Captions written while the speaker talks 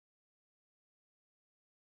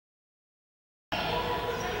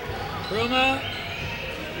Kruma.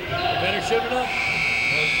 Better shoot it up.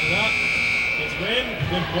 Posts it up. It's win.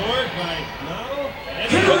 Good board by Noddle.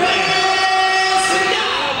 And there's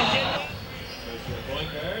your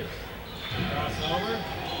point guard. Crossover.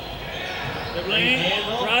 Dribbling.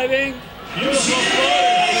 Driving. Beautiful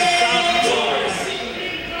floater.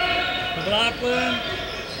 McLaughlin.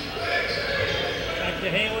 Back to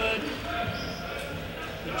Haywood.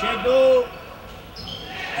 Pacheco.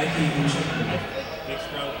 Big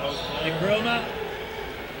strong post play. Kruma.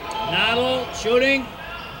 Noddle shooting.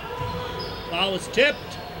 Ball was tipped.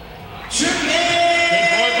 Good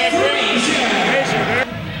board by Frazier.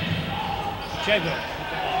 Pacheco.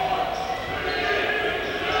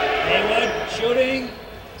 Haywood shooting.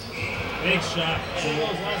 Big shot.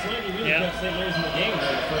 Last night, you really kept St. Mary's in the game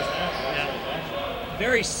during the first half.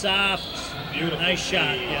 Very soft. Beautiful. Nice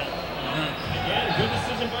shot. Yeah. Again, good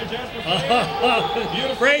decision by Jasper.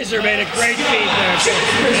 Beautiful. Fraser made a great feed there.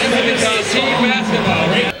 Team basketball.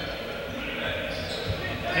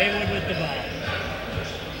 Haywood with the ball.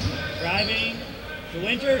 Driving. The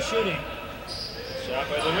Winter shooting. Shot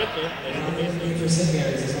by the Winter. For St.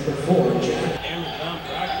 Mary's is number 4, Jack. Cameron John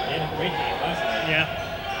Proctor had a great game last night. Yeah.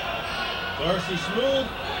 Darcy smooth.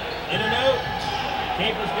 In and out.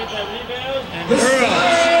 Capers get that rebound.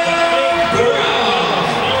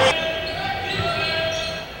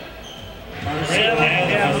 And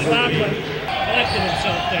yeah, McLaughlin collected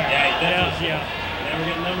himself there. Yeah, he definitely. Yeah. Now we're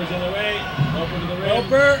getting numbers on the way. Roper to the rim.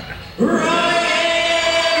 Roper. Roper.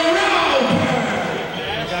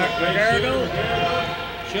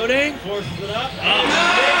 Shooting. Forces it up.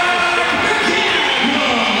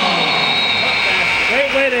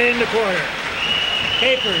 Great way to end the quarter.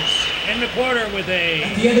 Capers in the quarter with a...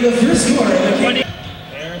 At the end of the first quarter,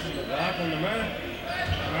 Harris and McLaughlin to Murr.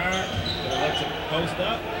 Murr lets it post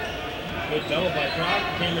up. Good double by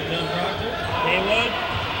Proctor. Cameron John Proctor. Haywood.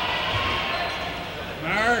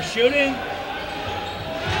 Murr shooting.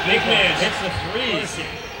 Big man hits the three.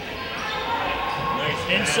 Nice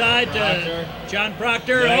Inside to John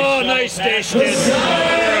Proctor. Nice oh, shot nice pass. station. Beautiful.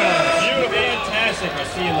 Fantastic. I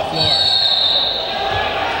see in the floor.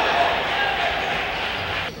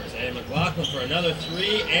 And McLaughlin for another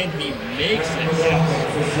three, and he makes it.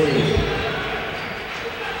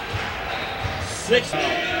 6.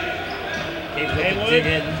 Haywood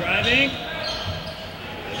driving.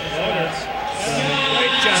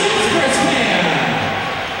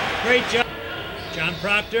 Great job. John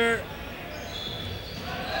Proctor.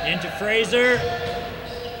 Into Fraser.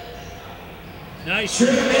 Nice spin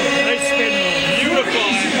move. Beautiful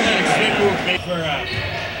athletic spin move made for a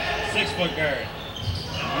 6-foot guard.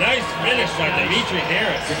 Nice finish by Dimitri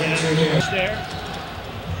Harris. There.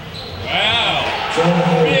 Wow.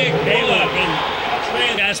 Big pull-up and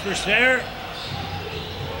Jasper there.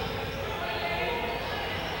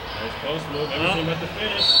 nice post move. Everything but the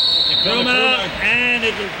finish. Kruma, and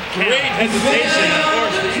it Great hesitation. Of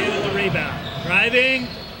course, to handle the rebound. Driving.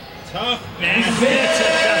 Tough. Man, that's a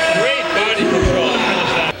tough. Great body control.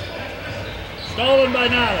 Stolen by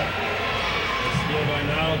Nala. Steal by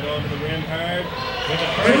Nala, going to the rim hard. With a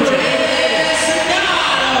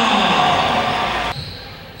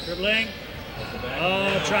Dribbling.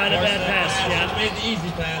 Oh, tried a bad pass. Yeah. Made the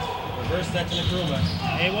easy pass. Reverse that to Kruma.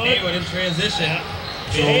 Haywood in transition.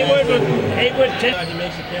 Haywood He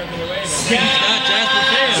makes the count in the way. Not Jasper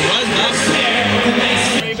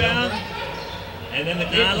Fan. Rebound. And then the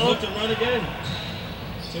Capers look to run again.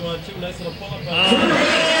 2-on-2, nice little pull-up.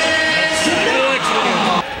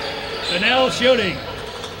 Fennell shooting.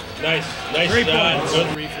 Nice 3 shot. points.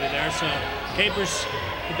 Good. Briefly there, so Capers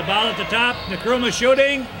with the ball at the top. Nkrumah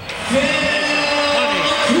shooting.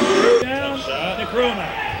 Down. Nkrumah.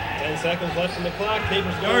 10 seconds left in the clock.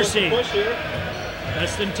 Capers going Darcy. with the push here.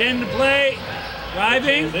 Less than 10 to play.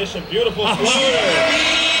 Driving. Transition, beautiful floater.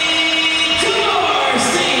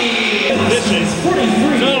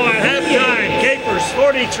 So at halftime, Capers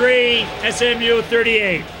 43, SMU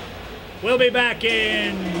 38. We'll be back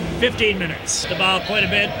in 15 minutes. The ball quite a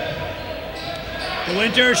bit. The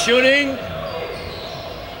Winter shooting.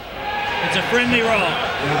 It's a friendly roll.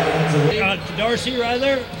 To Darcy,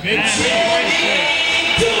 rather. Big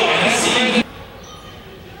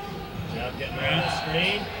job getting around the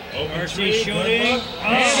screen. Darcy shooting.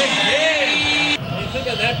 I think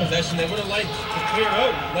on that possession, they would have liked to clear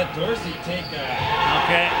out and let Dorsey take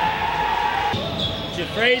Okay. To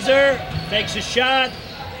Fraser. Takes a shot.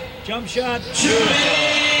 Jump shot.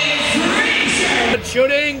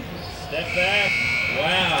 Shooting. step back.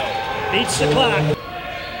 Wow. Beats the clock.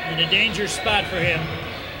 In a danger spot for him.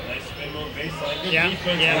 Nice spin move baseline. Good Yeah,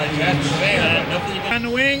 defense yeah. by Jasper Van. Nothing you can. On the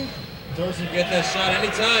wing. Dorsey get that shot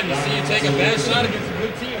anytime. You see, you take a bad shot against a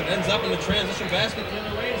good team, it ends up in the transition basket the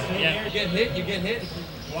other way. So Yeah. you get hit, you get hit. If you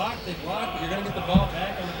block, they block, but you're going to get the ball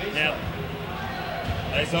back on the baseline. Yeah.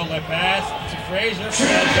 Nice outlet pass to Frazier.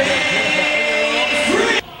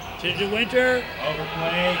 To the Winter.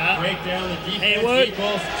 Overplay, break down the defense Haywood.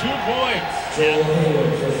 equals 2 points. Yeah.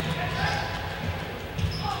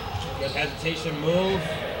 Good hesitation move.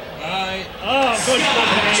 Right. Oh, good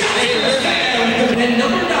Frazier. And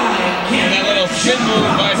number 9, And that little spin move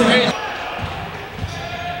by Frazier.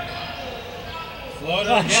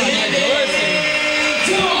 Floater again by Dorsey.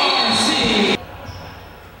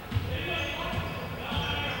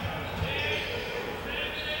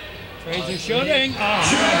 Frazier shooting.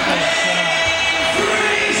 Oh.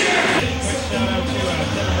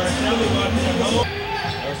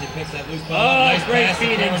 Dorsey picks that loose ball. Oh, Nice great pass to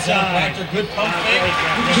feed Cameron inside. Proctor. Good pump fake.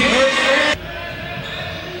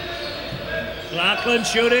 Lachlan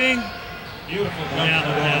shooting. Beautiful pump. Yeah.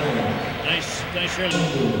 Nice shot.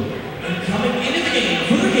 and coming into the game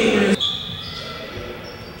for the Capers.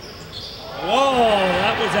 Whoa,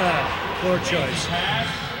 that was a poor choice.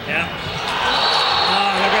 Yeah. Oh,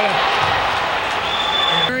 look at it.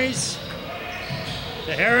 Harris.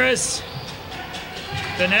 To Harris.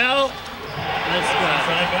 Fennell. Let's go.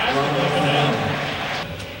 Side basketball.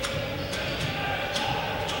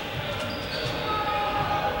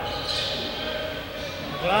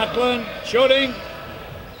 Lachlan shooting.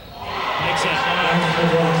 Makes it.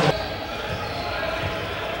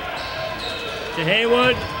 To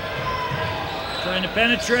Haywood. Trying to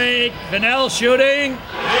penetrate. Fennell shooting.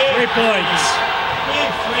 3 points.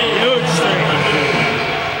 Big three. Huge three.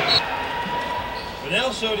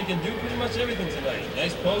 Fennell showed he can do pretty much everything tonight.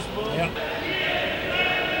 Nice post ball. Yep.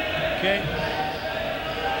 Okay.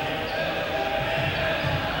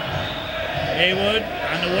 Haywood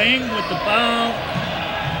on the wing with the ball.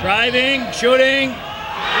 Driving, shooting.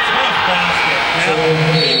 Tough basket.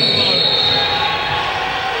 Big floater.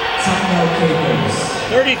 Timeout Capers.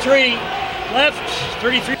 33 left.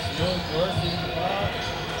 33. Dorsey.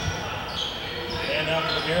 And up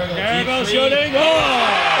for Garrigo. Garrigo Deep three. shooting. Oh!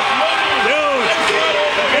 Huge.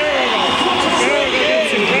 Garrigo gets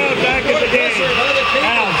the crowd back in the game.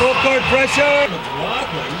 Now, full court pressure.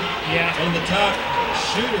 McLaughlin. Yeah. One of the top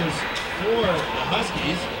shooters for the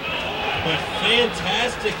Huskies. But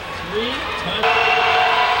fantastic 3-time.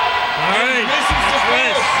 All right. Misses the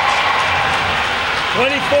That's first.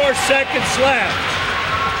 24 seconds left.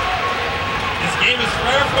 This game is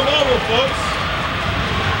far from over, folks.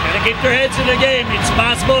 Gotta keep their heads in the game. It's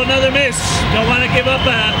possible another miss. Don't want to give up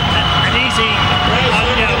an easy.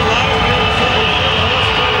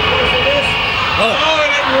 Oh,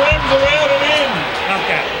 and it runs around and in.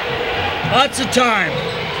 Okay. Lots of time.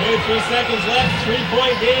 23 seconds left.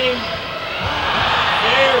 3-point game.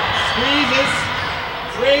 Fair squeezes.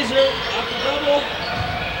 Frazier up the double.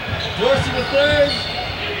 Dorsey the third.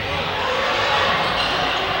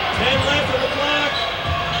 10 left on the clock.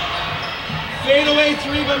 Fadeaway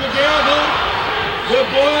 3 by McGarrigle. Good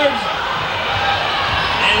boards.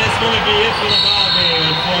 And it's going to be it for the ball game,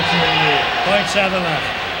 unfortunately. 0.7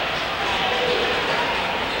 left.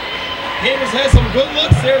 Capers has some good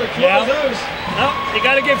looks there to close those. Well, you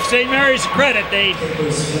got to give St. Mary's credit. They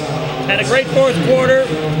had a great fourth quarter.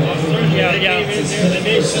 They came in there, they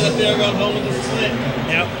made sure that they were going home with the split.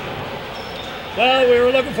 Yep. Well, we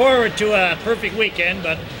were looking forward to a perfect weekend,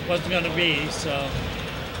 but wasn't going to be, so.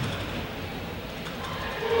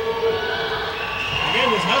 Again,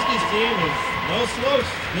 this Huskies team is no slouch.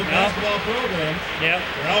 Good basketball program. Yeah.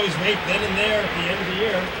 They're always right then and there at the end of the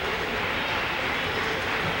year.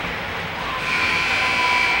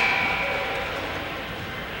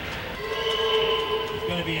 It's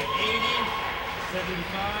going to be an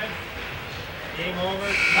 80-75. Game over.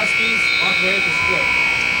 Huskies walk away with the split.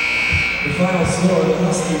 The final score, the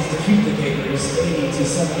Huskies defeat the Capers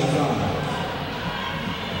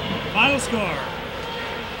 80-75. Final score.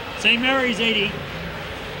 St. Mary's 80.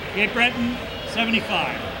 Cape Breton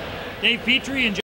 75. Dave Petrie and